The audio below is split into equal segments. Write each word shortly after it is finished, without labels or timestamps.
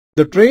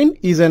The train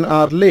is an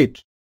hour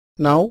late.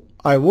 Now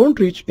I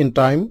won't reach in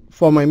time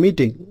for my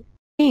meeting.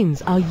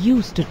 Trains are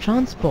used to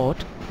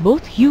transport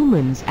both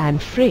humans and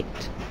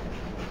freight.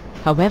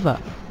 However,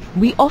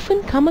 we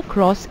often come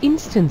across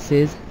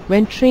instances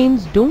when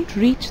trains don't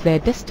reach their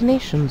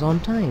destinations on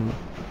time.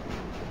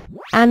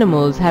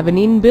 Animals have an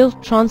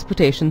inbuilt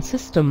transportation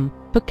system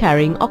for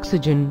carrying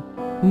oxygen,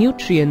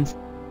 nutrients,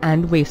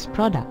 and waste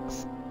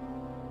products.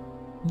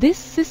 This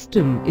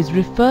system is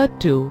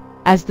referred to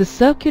as the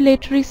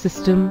circulatory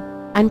system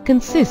and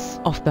consists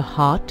of the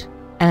heart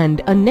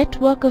and a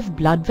network of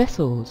blood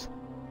vessels.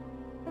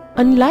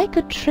 Unlike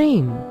a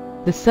train,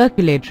 the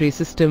circulatory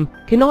system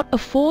cannot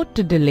afford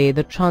to delay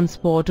the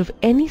transport of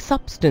any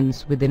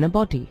substance within a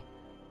body.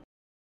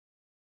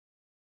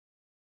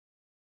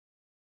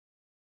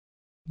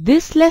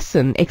 This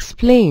lesson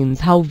explains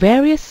how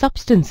various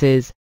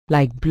substances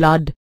like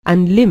blood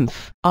and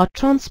lymph are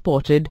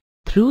transported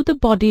through the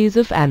bodies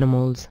of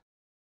animals.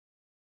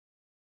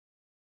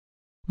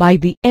 By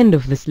the end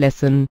of this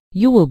lesson,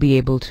 you will be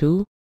able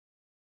to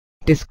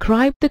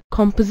describe the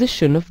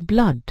composition of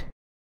blood.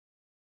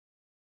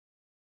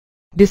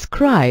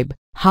 Describe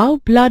how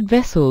blood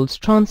vessels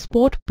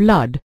transport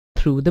blood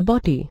through the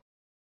body.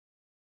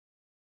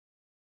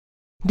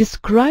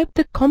 Describe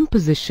the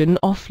composition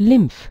of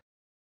lymph.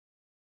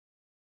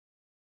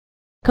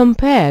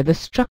 Compare the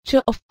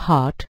structure of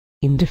heart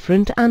in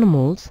different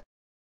animals.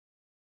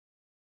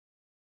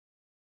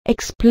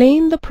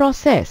 Explain the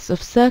process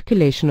of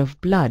circulation of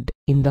blood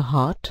in the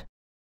heart.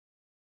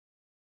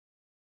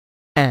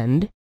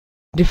 And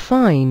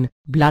define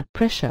blood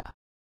pressure.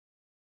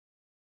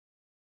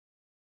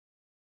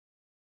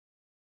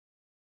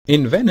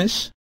 In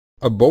Venice,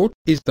 a boat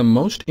is the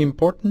most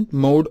important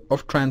mode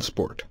of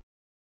transport.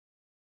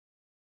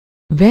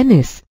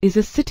 Venice is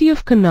a city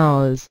of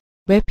canals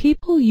where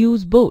people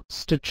use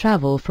boats to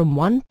travel from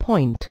one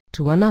point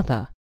to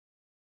another.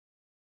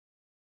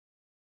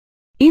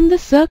 In the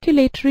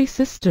circulatory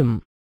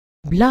system,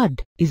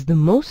 blood is the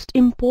most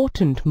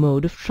important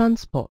mode of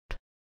transport.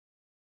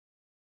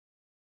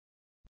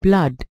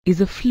 Blood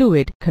is a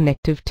fluid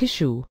connective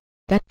tissue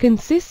that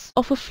consists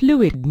of a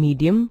fluid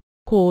medium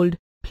called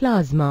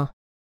plasma,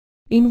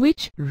 in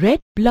which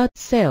red blood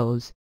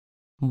cells,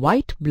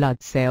 white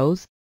blood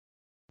cells,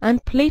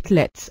 and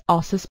platelets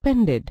are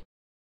suspended.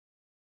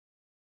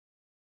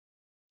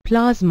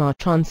 Plasma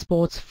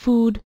transports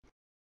food,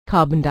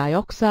 carbon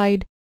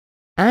dioxide,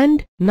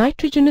 and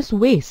nitrogenous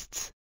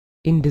wastes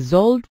in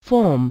dissolved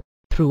form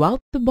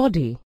throughout the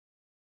body.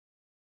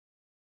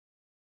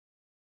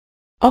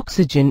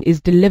 Oxygen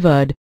is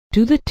delivered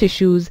to the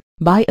tissues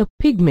by a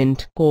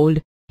pigment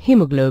called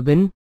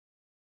hemoglobin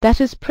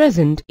that is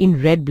present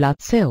in red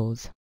blood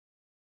cells.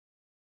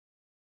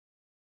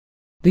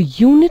 The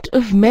unit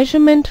of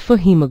measurement for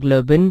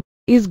hemoglobin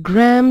is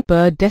gram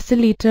per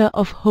deciliter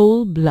of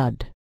whole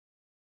blood.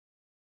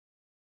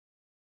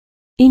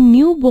 In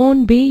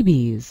newborn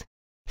babies,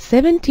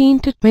 17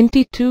 to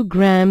 22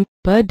 grams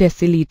per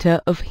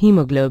deciliter of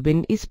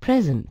hemoglobin is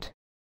present.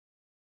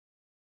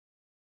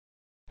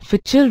 For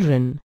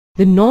children,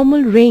 the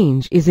normal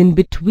range is in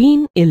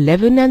between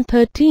 11 and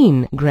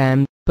 13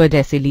 grams per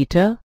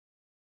deciliter,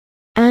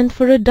 and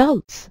for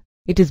adults,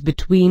 it is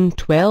between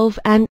 12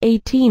 and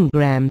 18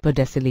 grams per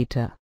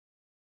deciliter.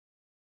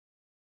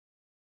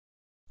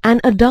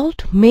 An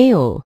adult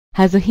male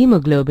has a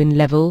hemoglobin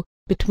level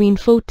between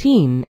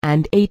 14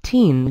 and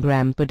 18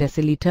 grams per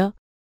deciliter,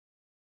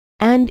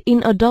 and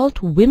in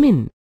adult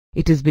women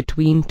it is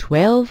between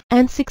 12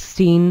 and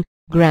 16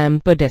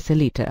 grams per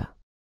deciliter.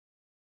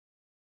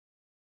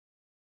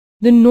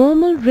 The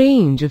normal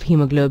range of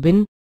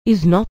hemoglobin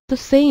is not the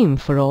same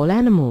for all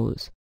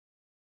animals.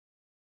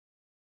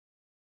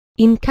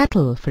 In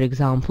cattle, for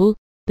example,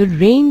 the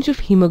range of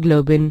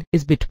hemoglobin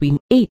is between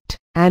 8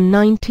 and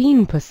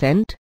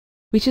 19%,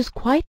 which is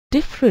quite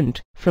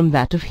different from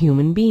that of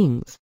human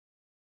beings.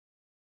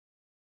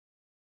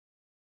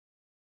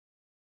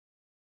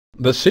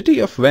 The city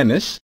of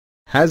Venice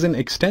has an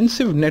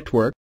extensive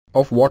network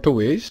of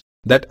waterways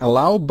that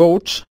allow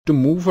boats to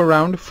move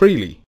around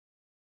freely.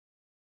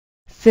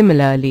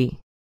 Similarly,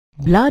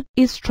 blood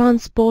is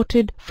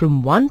transported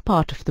from one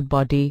part of the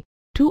body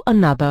to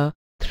another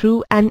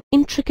through an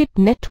intricate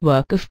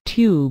network of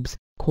tubes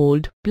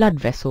called blood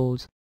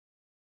vessels.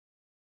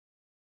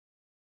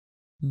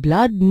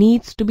 Blood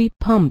needs to be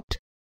pumped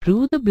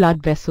through the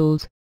blood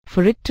vessels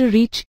for it to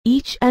reach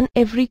each and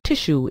every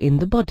tissue in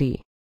the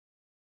body.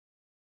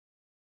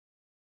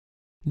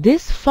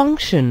 This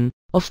function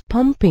of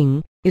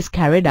pumping is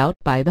carried out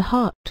by the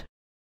heart.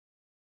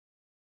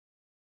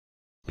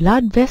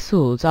 Blood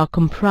vessels are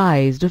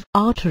comprised of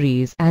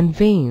arteries and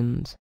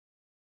veins.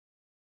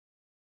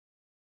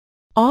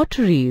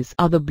 Arteries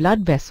are the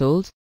blood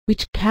vessels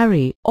which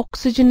carry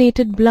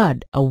oxygenated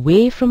blood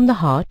away from the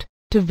heart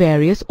to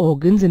various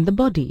organs in the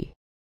body.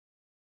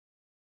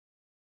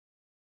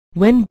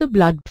 When the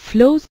blood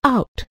flows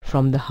out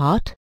from the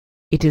heart,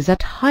 it is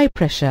at high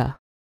pressure.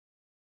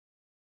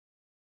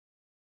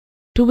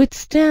 To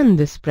withstand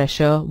this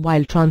pressure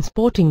while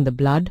transporting the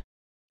blood,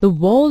 the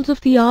walls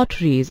of the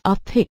arteries are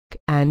thick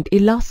and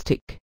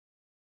elastic.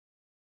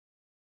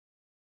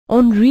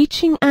 On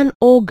reaching an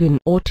organ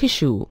or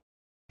tissue,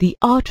 the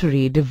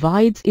artery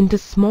divides into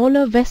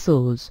smaller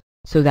vessels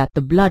so that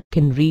the blood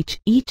can reach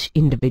each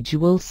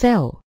individual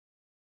cell.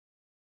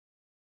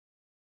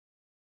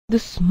 The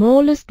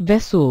smallest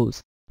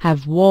vessels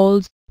have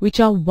walls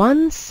which are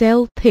 1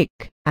 cell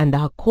thick and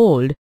are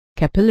called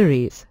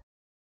capillaries.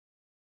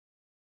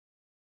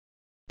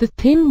 The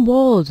thin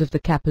walls of the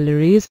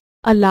capillaries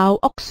allow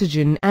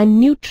oxygen and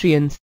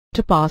nutrients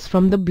to pass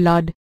from the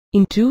blood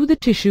into the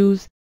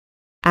tissues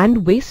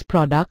and waste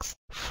products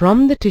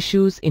from the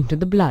tissues into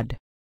the blood.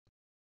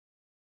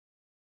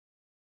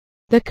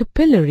 The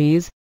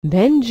capillaries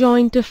then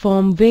join to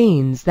form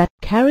veins that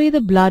carry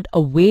the blood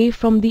away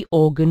from the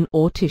organ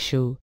or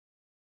tissue.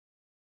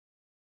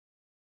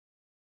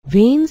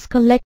 Veins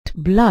collect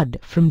blood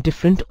from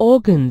different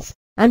organs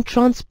and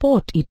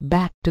transport it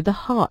back to the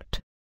heart.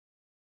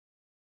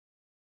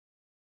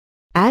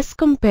 As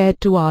compared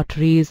to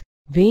arteries,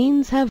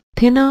 veins have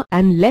thinner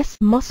and less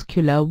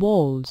muscular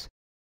walls.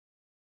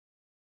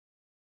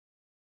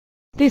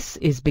 This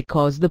is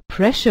because the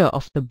pressure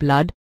of the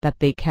blood that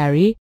they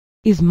carry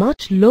is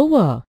much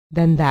lower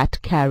than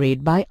that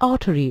carried by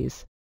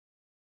arteries.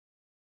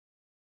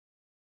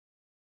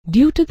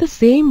 Due to the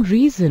same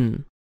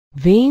reason,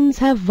 veins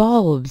have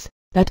valves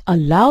that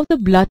allow the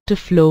blood to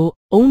flow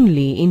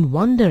only in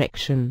one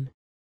direction.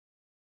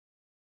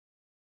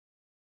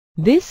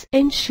 This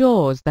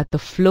ensures that the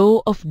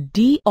flow of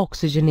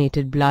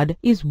deoxygenated blood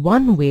is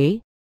one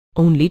way,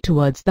 only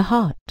towards the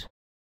heart.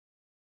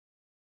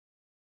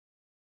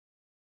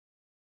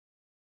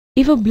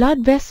 If a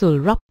blood vessel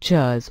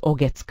ruptures or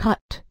gets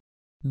cut,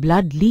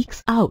 blood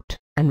leaks out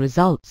and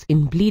results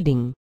in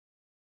bleeding.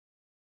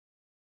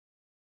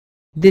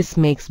 This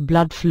makes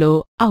blood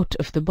flow out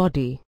of the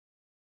body.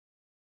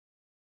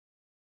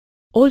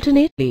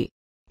 Alternately,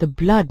 the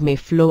blood may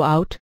flow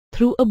out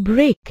through a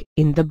break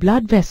in the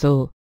blood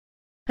vessel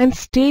and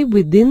stay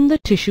within the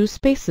tissue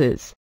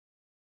spaces.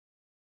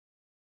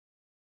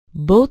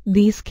 Both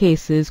these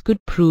cases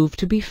could prove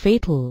to be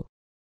fatal.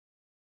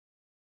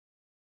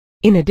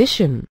 In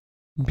addition,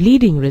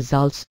 bleeding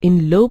results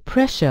in low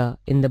pressure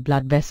in the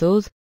blood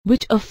vessels,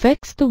 which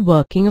affects the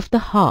working of the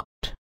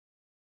heart.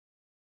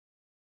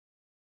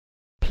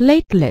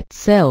 Platelet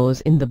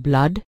cells in the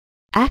blood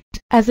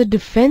act as a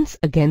defense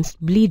against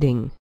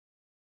bleeding.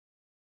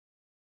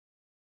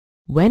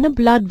 When a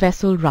blood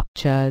vessel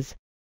ruptures,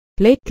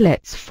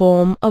 platelets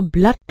form a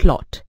blood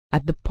clot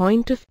at the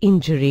point of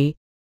injury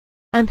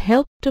and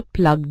help to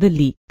plug the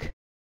leak.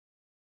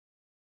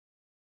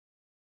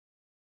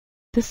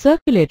 The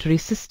circulatory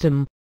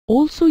system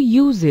also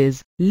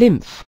uses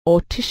lymph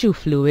or tissue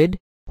fluid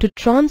to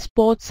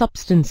transport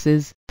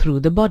substances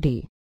through the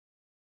body.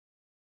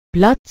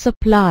 Blood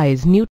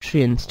supplies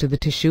nutrients to the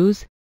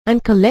tissues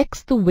and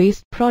collects the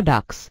waste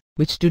products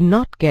which do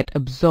not get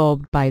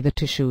absorbed by the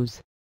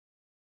tissues.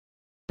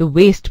 The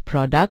waste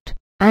product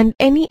and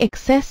any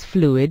excess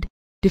fluid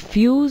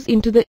diffuse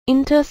into the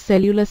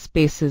intercellular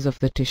spaces of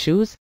the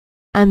tissues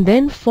and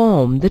then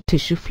form the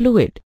tissue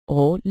fluid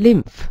or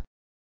lymph.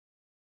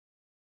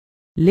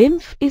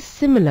 Lymph is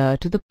similar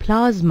to the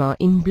plasma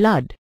in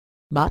blood,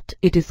 but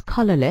it is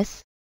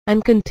colorless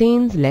and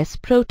contains less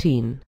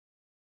protein.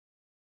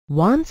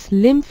 Once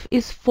lymph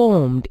is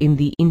formed in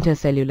the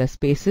intercellular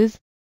spaces,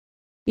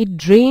 it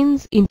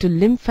drains into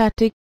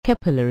lymphatic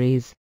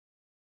capillaries.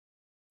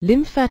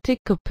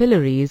 Lymphatic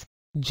capillaries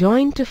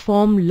join to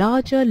form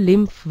larger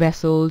lymph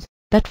vessels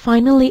that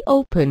finally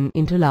open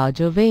into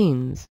larger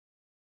veins.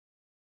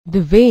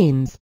 The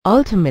veins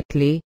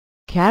ultimately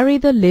carry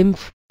the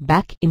lymph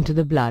back into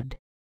the blood.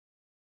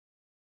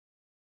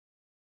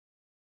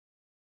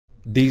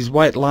 These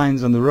white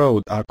lines on the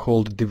road are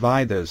called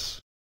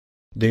dividers.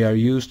 They are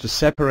used to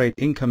separate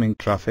incoming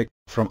traffic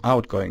from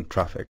outgoing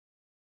traffic.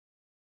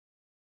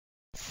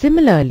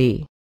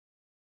 Similarly,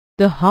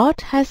 the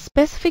heart has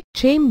specific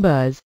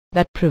chambers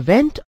that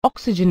prevent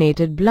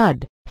oxygenated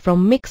blood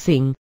from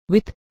mixing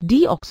with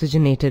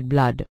deoxygenated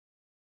blood.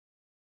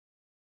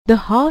 The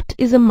heart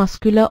is a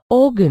muscular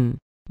organ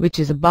which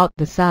is about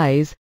the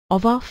size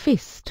of our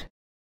fist.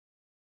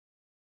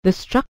 The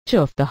structure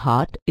of the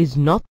heart is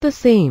not the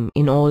same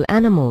in all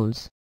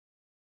animals.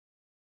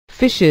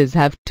 Fishes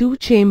have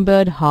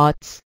two-chambered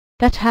hearts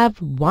that have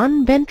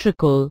one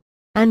ventricle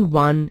and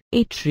one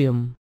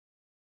atrium.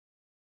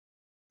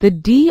 The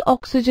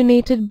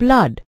deoxygenated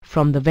blood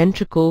from the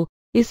ventricle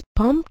is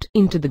pumped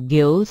into the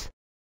gills,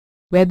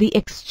 where the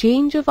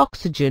exchange of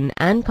oxygen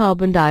and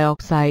carbon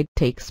dioxide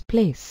takes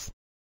place.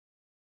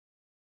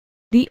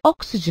 The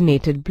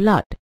oxygenated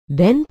blood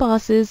then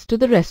passes to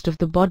the rest of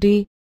the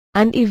body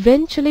and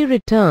eventually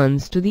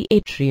returns to the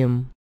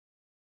atrium.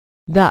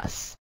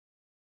 Thus,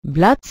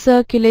 blood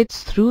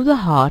circulates through the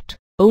heart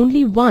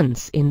only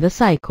once in the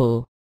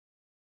cycle.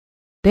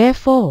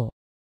 Therefore,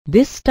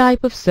 this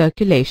type of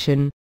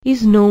circulation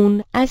is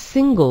known as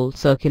single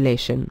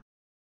circulation.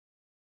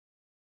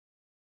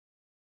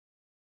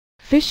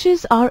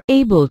 Fishes are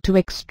able to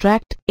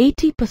extract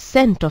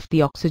 80% of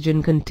the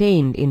oxygen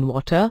contained in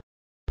water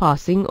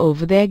passing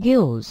over their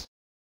gills.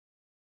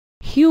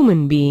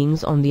 Human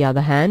beings, on the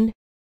other hand,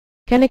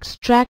 can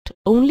extract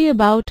only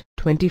about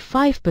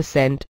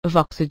 25% of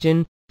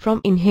oxygen from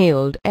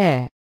inhaled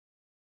air.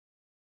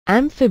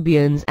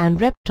 Amphibians and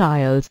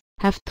reptiles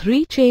have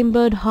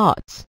three-chambered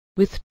hearts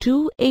with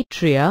 2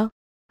 atria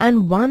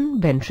and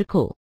 1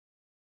 ventricle.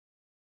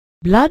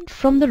 Blood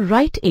from the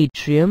right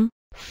atrium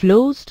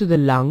flows to the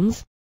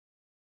lungs,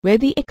 where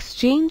the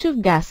exchange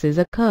of gases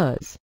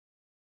occurs.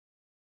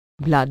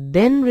 Blood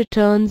then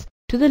returns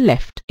to the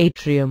left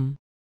atrium.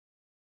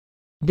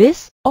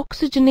 This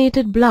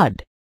oxygenated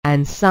blood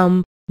and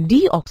some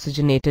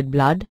deoxygenated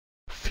blood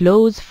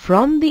flows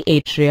from the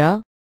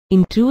atria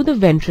into the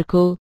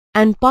ventricle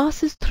and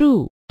passes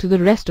through to the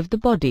rest of the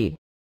body.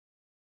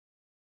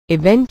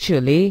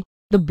 Eventually,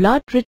 the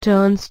blood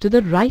returns to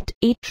the right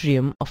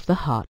atrium of the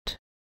heart.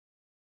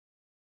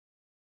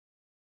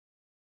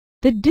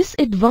 The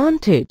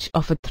disadvantage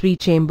of a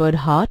three-chambered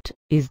heart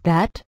is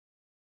that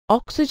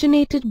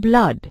oxygenated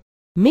blood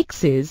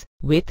mixes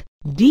with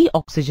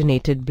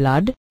deoxygenated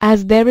blood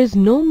as there is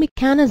no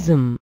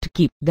mechanism to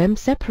keep them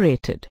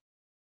separated.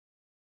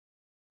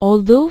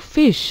 Although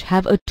fish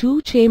have a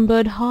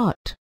two-chambered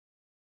heart,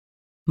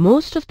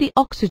 most of the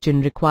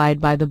oxygen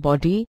required by the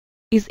body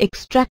is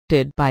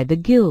extracted by the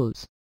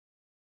gills.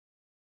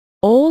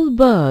 All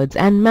birds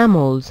and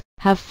mammals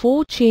have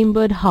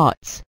four-chambered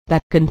hearts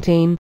that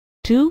contain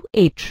 2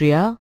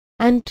 atria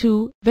and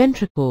 2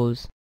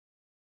 ventricles.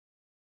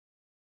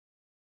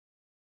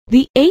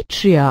 The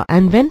atria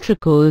and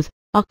ventricles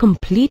are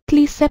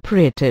completely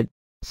separated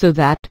so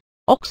that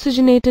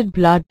oxygenated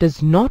blood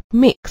does not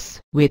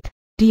mix with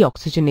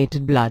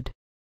deoxygenated blood.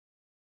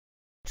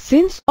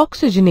 Since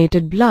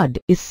oxygenated blood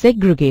is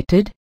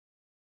segregated,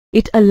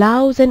 it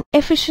allows an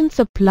efficient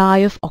supply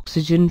of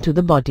oxygen to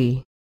the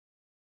body.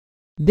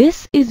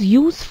 This is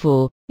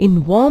useful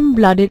in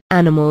warm-blooded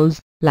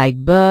animals like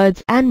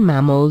birds and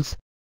mammals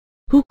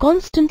who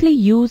constantly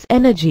use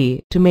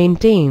energy to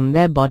maintain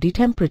their body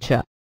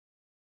temperature.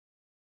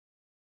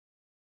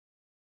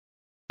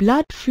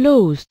 Blood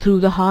flows through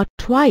the heart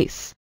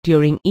twice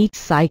during each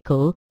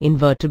cycle in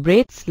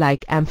vertebrates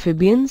like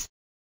amphibians,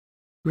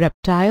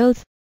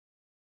 reptiles,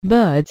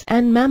 birds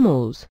and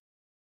mammals.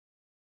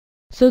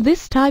 So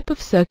this type of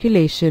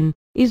circulation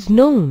is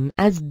known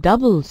as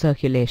double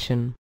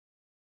circulation.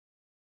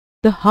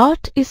 The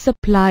heart is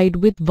supplied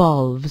with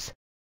valves,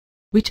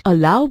 which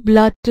allow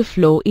blood to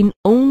flow in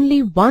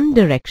only one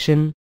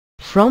direction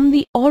from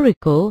the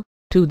auricle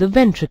to the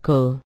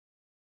ventricle.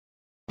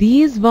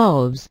 These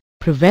valves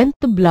prevent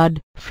the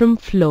blood from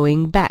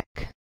flowing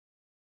back.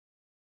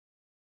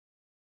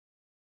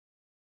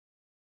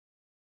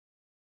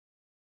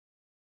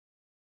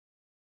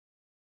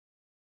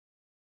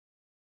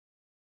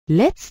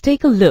 Let's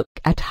take a look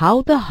at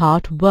how the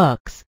heart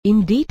works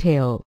in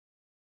detail.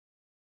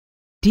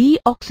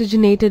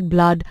 Deoxygenated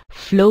blood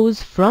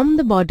flows from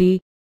the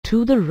body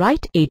to the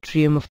right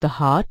atrium of the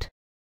heart,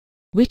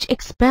 which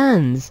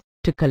expands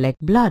to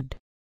collect blood.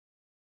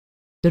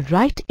 The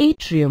right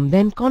atrium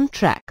then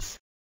contracts,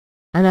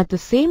 and at the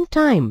same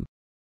time,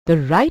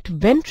 the right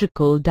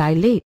ventricle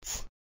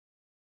dilates.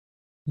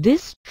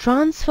 This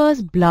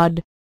transfers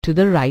blood to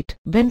the right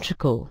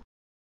ventricle.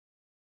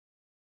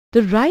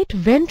 The right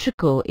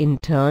ventricle, in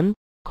turn,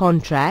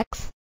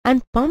 contracts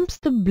and pumps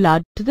the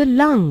blood to the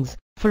lungs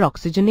for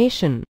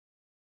oxygenation.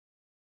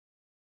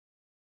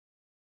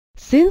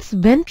 Since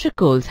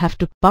ventricles have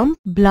to pump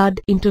blood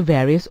into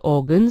various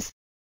organs,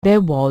 their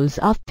walls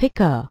are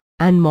thicker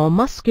and more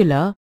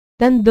muscular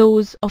than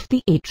those of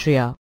the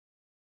atria.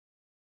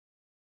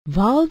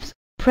 Valves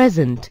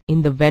present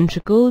in the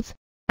ventricles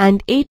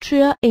and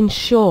atria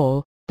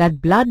ensure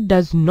that blood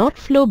does not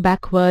flow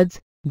backwards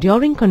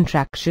during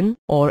contraction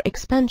or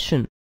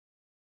expansion.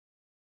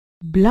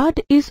 Blood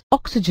is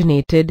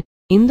oxygenated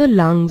in the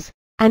lungs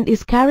and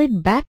is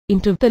carried back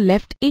into the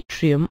left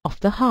atrium of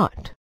the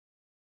heart.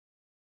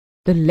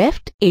 The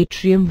left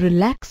atrium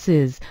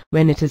relaxes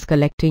when it is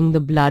collecting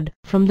the blood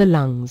from the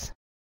lungs.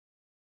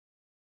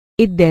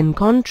 It then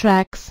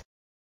contracts,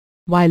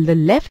 while the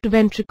left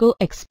ventricle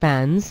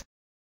expands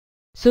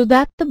so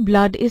that the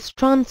blood is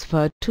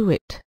transferred to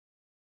it.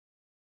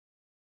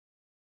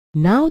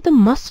 Now the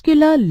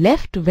muscular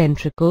left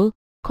ventricle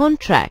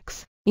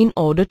contracts in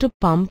order to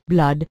pump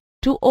blood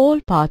to all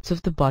parts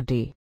of the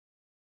body.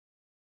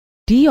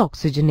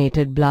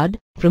 Deoxygenated blood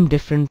from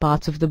different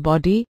parts of the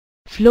body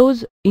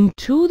flows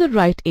into the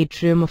right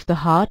atrium of the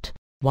heart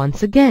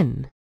once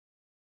again.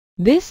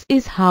 This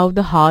is how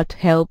the heart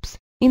helps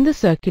in the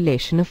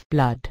circulation of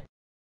blood.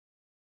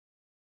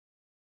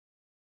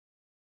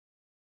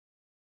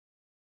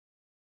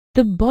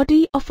 The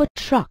body of a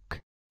truck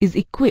is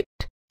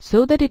equipped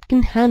so that it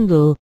can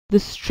handle the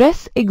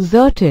stress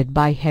exerted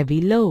by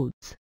heavy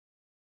loads.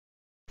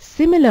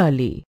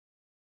 Similarly,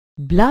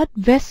 blood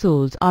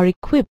vessels are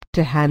equipped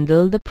to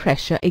handle the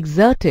pressure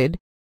exerted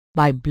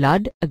by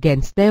blood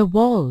against their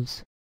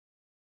walls.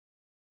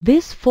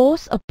 This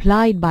force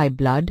applied by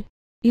blood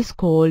is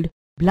called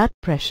blood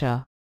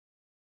pressure.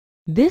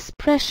 This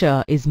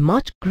pressure is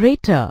much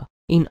greater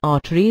in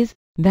arteries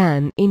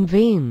than in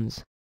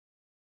veins.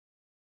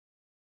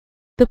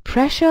 The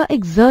pressure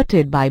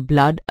exerted by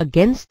blood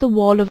against the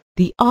wall of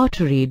the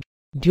artery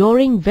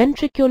during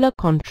ventricular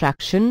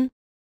contraction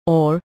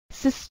or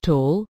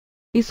systole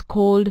is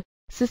called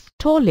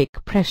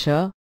systolic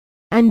pressure,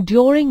 and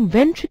during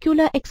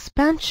ventricular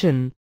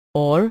expansion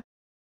or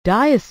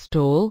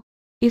diastole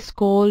is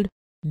called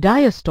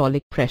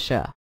diastolic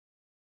pressure.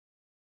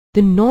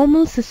 The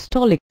normal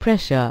systolic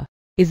pressure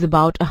is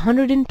about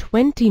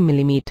 120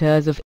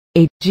 millimeters of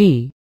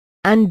Hg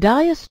and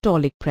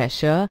diastolic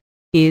pressure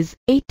is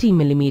 80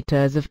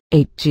 millimeters of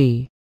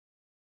Hg.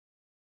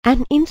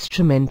 An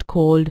instrument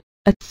called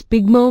a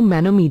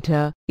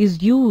sphygmomanometer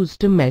is used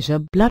to measure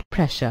blood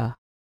pressure.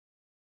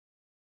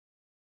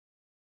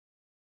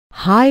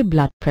 High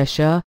blood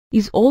pressure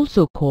is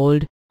also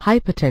called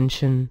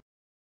hypertension.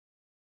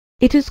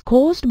 It is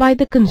caused by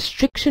the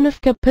constriction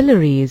of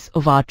capillaries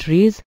of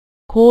arteries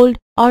called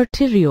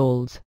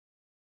arterioles.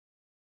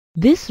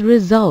 This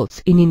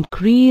results in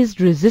increased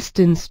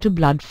resistance to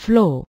blood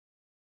flow.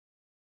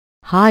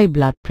 High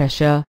blood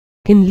pressure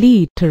can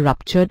lead to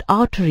ruptured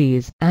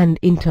arteries and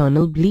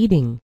internal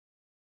bleeding.